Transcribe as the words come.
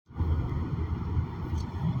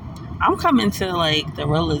I'm coming to like the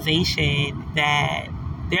realization that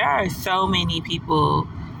there are so many people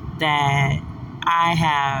that I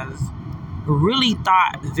have really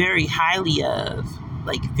thought very highly of,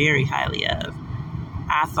 like very highly of.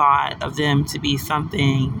 I thought of them to be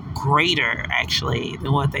something greater, actually,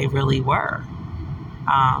 than what they really were.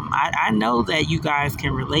 I know that you guys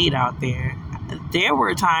can relate out there. There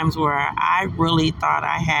were times where I really thought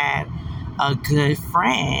I had a good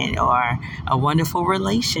friend or a wonderful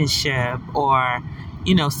relationship or,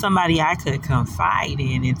 somebody I could confide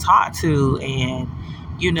in and talk to. And,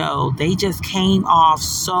 they just came off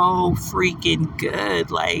so freaking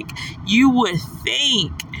good. Like, you would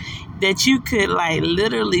think that you could like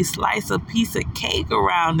literally slice a piece of cake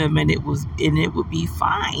around them and it would be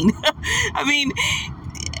fine. I mean,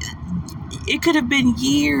 it could have been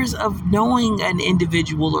years of knowing an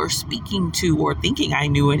individual or speaking to or thinking I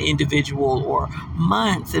knew an individual, or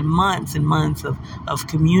months and months and months of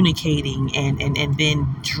communicating and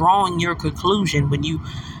then drawing your conclusion when you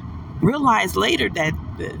realize later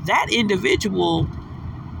that individual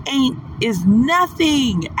is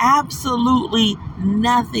nothing, absolutely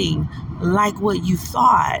nothing like what you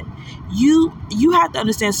thought. You have to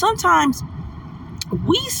understand, sometimes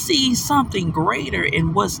we see something greater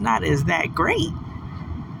in what's not that great.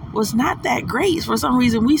 What's not that great, for some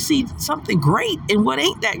reason we see something great in what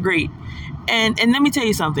ain't that great. And let me tell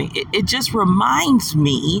you something, it just reminds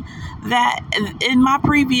me that in my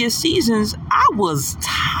previous seasons I was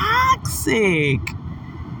toxic.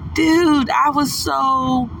 Dude, I was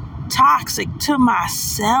so toxic to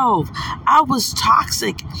myself. I was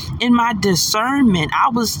toxic in my discernment. I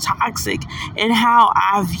was toxic in how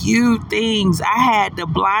I viewed things. I had the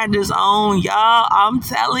blinders on, y'all. I'm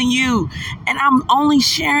telling you. And I'm only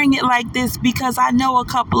sharing it like this because I know a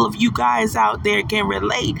couple of you guys out there can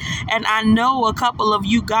relate. And I know a couple of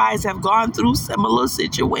you guys have gone through similar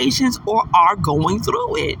situations or are going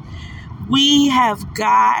through it. We have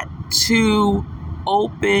got to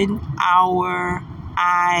open our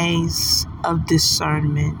eyes of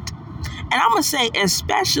discernment. And I'm going to say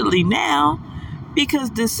especially now, because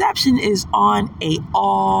deception is on a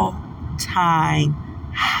all-time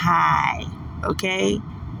high, okay?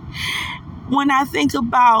 When I think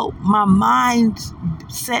about my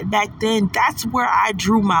mindset back then, that's where I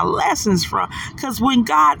drew my lessons from. Because when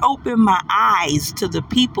God opened my eyes to the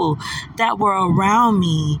people that were around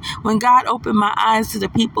me, when God opened my eyes to the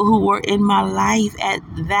people who were in my life at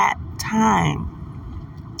that time,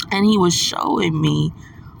 and he was showing me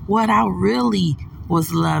what I really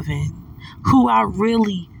was loving, who I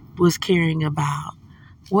really was caring about,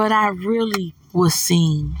 what I really was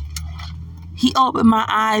seeing. He opened my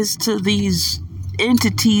eyes to these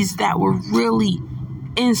entities that were really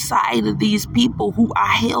inside of these people who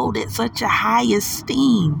I held at such a high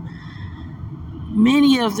esteem.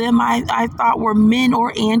 Many of them I thought were men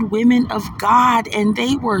and women of God, and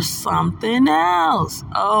they were something else.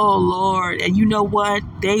 Oh, Lord. And you know what?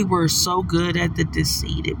 They were so good at the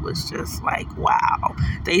deceit. It was just like, wow,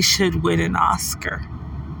 they should win an Oscar.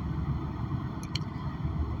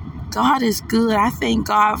 God is good. I thank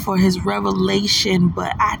God for his revelation,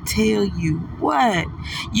 but I tell you what,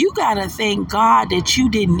 you got to thank God that you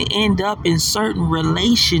didn't end up in certain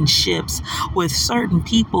relationships with certain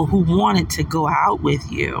people who wanted to go out with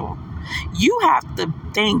you. You have to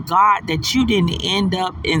thank God that you didn't end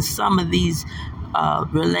up in some of these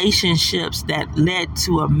relationships that led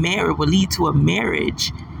to a marriage, will lead to a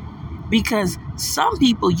marriage, because some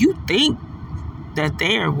people you think that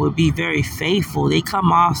they would be very faithful. They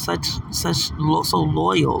come off so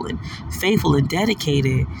loyal and faithful and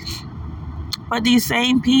dedicated. But these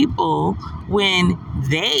same people, when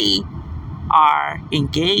they are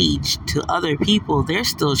engaged to other people, they're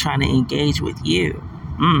still trying to engage with you.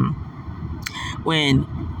 When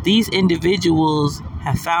these individuals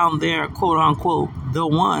have found their quote unquote the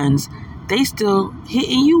ones, they still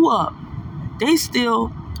hitting you up. They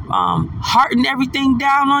still hearting everything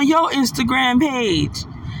down on your Instagram page.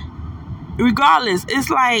 Regardless, it's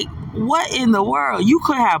like, what in the world? You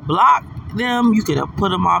could have blocked them. You could have put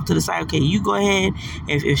them off to the side. Okay, you go ahead.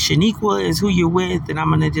 If Shaniqua is who you're with, then I'm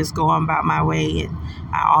going to just go on about my way. And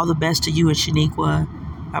all the best to you and Shaniqua.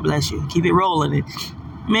 God bless you. Keep it rolling.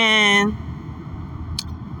 Man.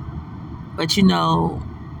 But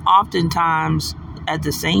oftentimes at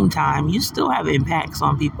the same time, you still have impacts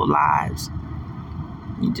on people's lives.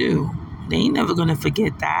 You do. They ain't never going to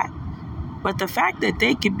forget that. But the fact that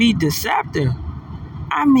they could be deceptive,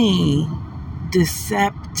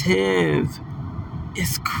 deceptive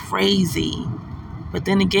is crazy. But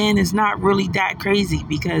then again, it's not really that crazy,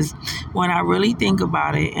 because when I really think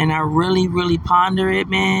about it and I really, really ponder it,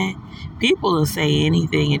 man, people will say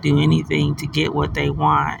anything and do anything to get what they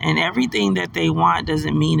want. And everything that they want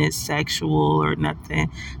doesn't mean it's sexual or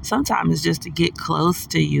nothing. Sometimes it's just to get close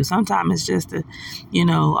to you. Sometimes it's just to,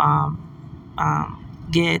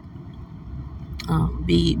 get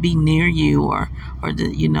be near you, or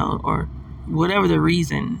or whatever the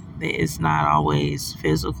reason. It's not always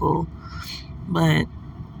physical, but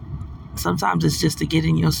sometimes it's just to get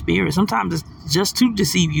in your spirit. Sometimes it's just to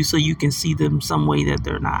deceive you so you can see them some way that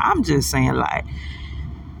they're not. I'm just saying, like,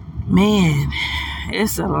 man,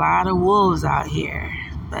 it's a lot of wolves out here.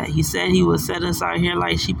 But he said he would set us out here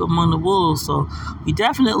like sheep among the wolves. So we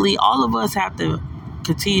definitely, all of us have to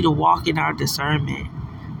continue to walk in our discernment.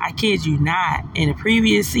 I kid you not. In the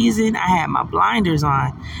previous season, I had my blinders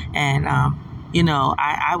on, and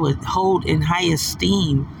I would hold in high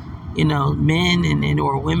esteem, men and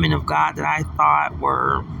or women of God that I thought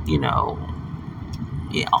were,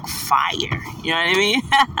 fire. You know what I mean?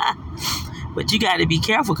 But you got to be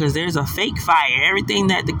careful, because there's a fake fire. Everything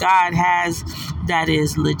that the God has that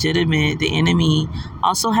is legitimate, the enemy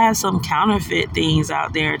also has some counterfeit things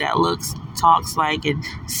out there that talks like, and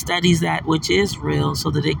studies that which is real, so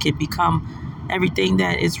that it can become everything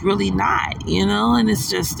that it's really not, and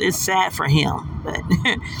it's sad for him.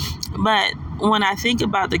 But when I think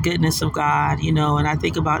about the goodness of God, and I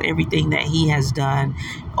think about everything that he has done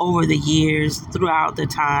over the years, throughout the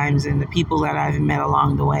times, and the people that I've met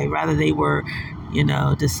along the way, whether they were,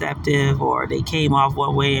 deceptive or they came off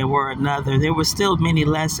one way and were another, there were still many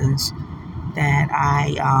lessons that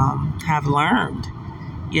I have learned,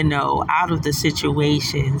 out of the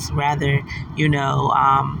situations. Rather,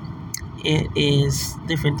 it is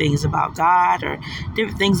different things about God, or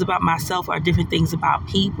different things about myself, or different things about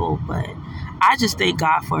people. But I just thank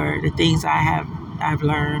God for the things I've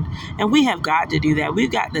learned. And we have got to do that.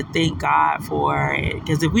 We've got to thank God for it,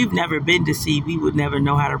 because if we've never been deceived, we would never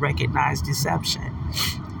know how to recognize deception.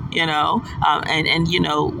 When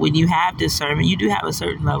you have discernment, you do have a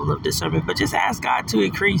certain level of discernment, but just ask God to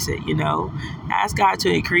increase it. Ask God to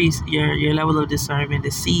increase your level of discernment,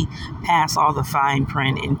 to see past all the fine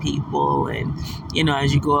print in people. And,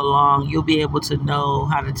 as you go along, you'll be able to know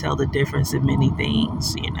how to tell the difference in many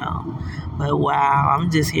things, But wow,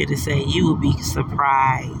 I'm just here to say you will be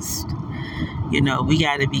surprised. We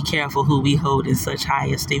got to be careful who we hold in such high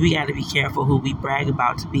esteem. We got to be careful who we brag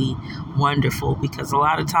about to be wonderful, because a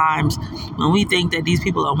lot of times when we think that these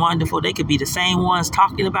people are wonderful, they could be the same ones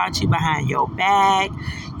talking about you behind your back.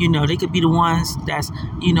 They could be the ones that's,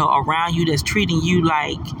 around you, that's treating you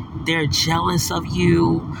like they're jealous of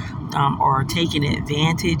you, or taking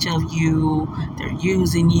advantage of you. They're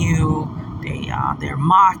using you. They're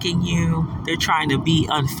mocking you. They're trying to be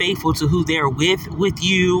unfaithful to who they're with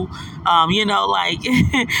you. Or their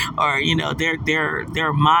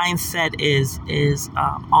mindset is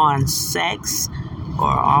on sex, or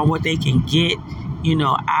on what they can get,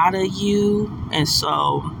 out of you. And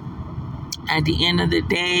so at the end of the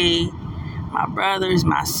day, my brothers,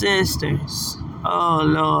 my sisters, oh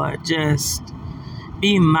Lord, just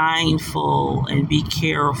be mindful and be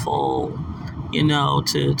careful,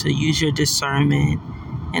 to use your discernment,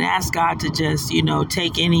 and ask God to just,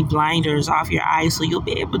 take any blinders off your eyes so you'll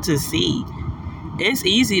be able to see. It's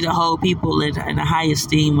easy to hold people in a high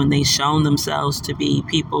esteem when they've shown themselves to be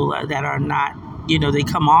people that are not, they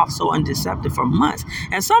come off so undeceptive for months,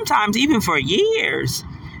 and sometimes even for years,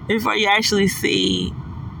 before you actually see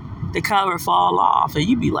the cover fall off, and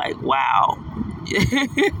you be like, wow.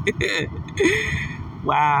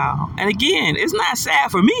 Wow. And again, it's not sad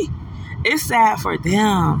for me. It's sad for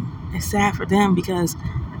them. It's sad for them, because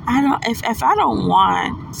if I don't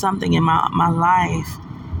want something in my life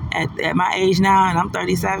at my age now, and I'm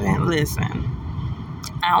 37, listen,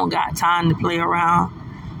 I don't got time to play around.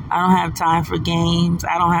 I don't have time for games.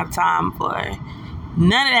 I don't have time for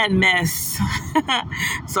none of that mess.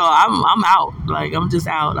 So I'm out. Like, I'm just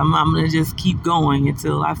out. I'm going to just keep going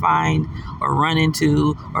until I find or run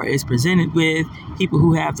into or is presented with people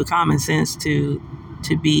who have the common sense to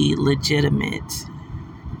be legitimate.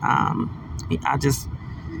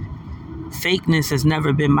 Fakeness has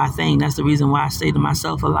never been my thing. That's the reason why I say to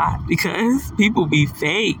myself a lot, because people be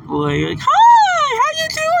fake. Boy, like, hi, how you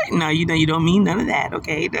doing? No, you don't mean none of that.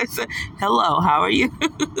 Okay, that's hello. How are you?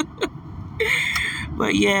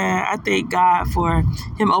 But yeah, I thank God for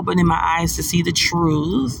him opening my eyes to see the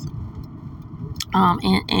truth,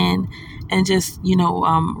 and just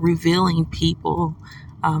revealing people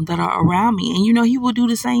that are around me, and he will do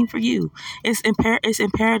the same for you. It's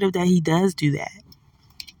imperative that he does do that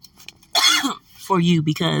for you,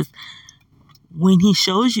 because when he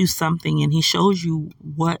shows you something and he shows you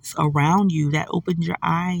what's around you, that opens your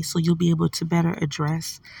eyes so you'll be able to better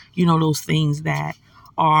address, those things that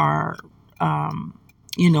are,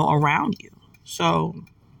 around you. So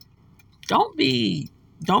don't be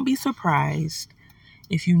surprised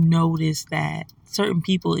if you notice that certain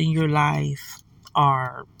people in your life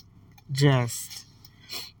are just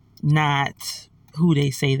not who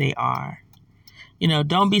they say they are.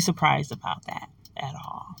 Don't be surprised about that at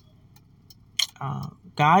all.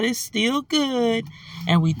 God is still good,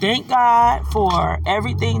 and we thank God for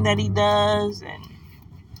everything that he does and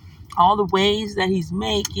all the ways that he's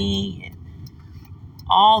making and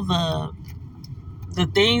all the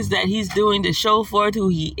things that he's doing to show forth who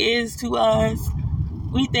he is to us.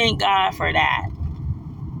 We thank God for that.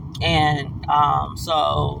 And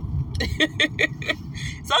so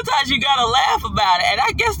sometimes you gotta laugh about it. And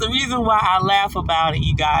I guess the reason why I laugh about it,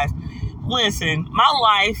 you guys, listen, my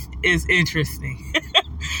life is interesting.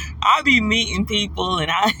 I be meeting people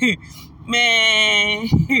and I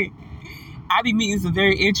be meeting some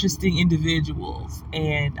very interesting individuals.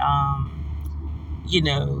 And,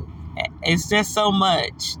 it's just so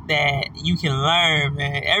much that you can learn,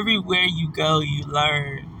 man. Everywhere you go, you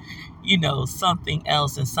learn, something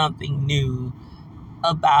else and something new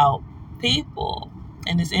about people.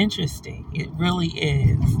 And it's interesting. It really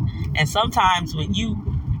is. And sometimes when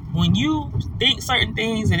you think certain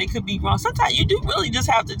things and it could be wrong, sometimes you do really just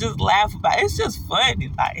have to just laugh about it. It's just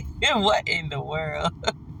funny. Like, what in the world?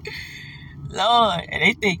 Lord. And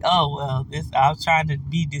they think, oh, well, I was trying to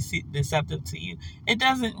be deceptive to you. It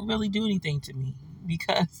doesn't really do anything to me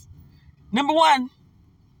because, number one,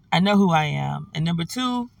 I know who I am. And number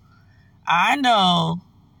two, I know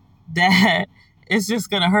that it's just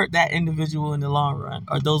going to hurt that individual in the long run,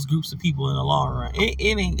 or those groups of people in the long run. It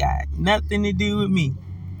ain't got nothing to do with me.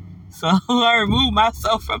 So I remove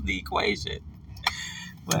myself from the equation.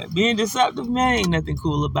 But being deceptive, man, ain't nothing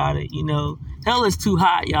cool about it. Hell is too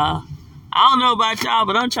hot, y'all. I don't know about y'all,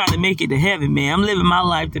 but I'm trying to make it to heaven, man. I'm living my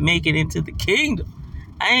life to make it into the kingdom.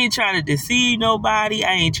 I ain't trying to deceive nobody.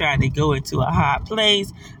 I ain't trying to go into a hot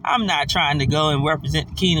place. I'm not trying to go and represent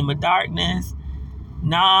the kingdom of darkness.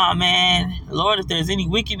 Nah, man. Lord, if there's any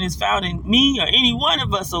wickedness found in me or any one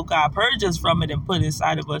of us, oh God, purge us from it and put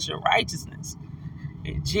inside of us your righteousness.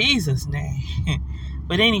 In Jesus' name.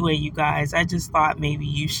 But anyway, you guys, I just thought maybe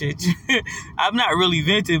you should. I'm not really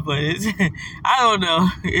venting, but I don't know.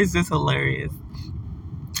 It's just hilarious.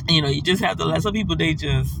 You just have to let some people, they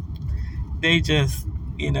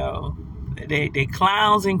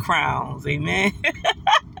clowns and crowns. Amen.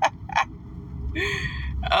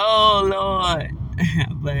 Oh, Lord.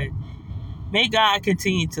 But may God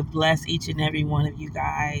continue to bless each and every one of you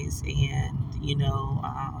guys. And,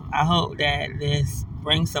 I hope that this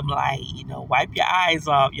brings some light. Wipe your eyes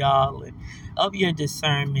off, y'all, and up your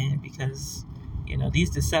discernment, because,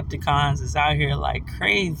 these Decepticons is out here like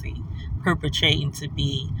crazy, perpetrating to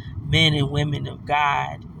be men and women of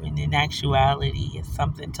God, when in actuality it's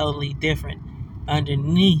something totally different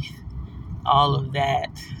underneath all of that.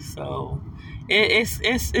 So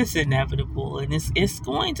it's inevitable, and it's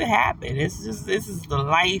going to happen. This is the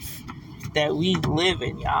life that we live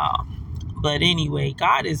in, y'all. But anyway,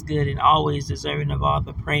 God is good and always deserving of all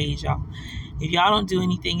the praise, y'all. If y'all don't do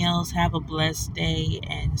anything else, have a blessed day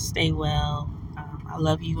and stay well. I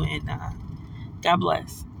love you, and God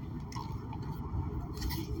bless.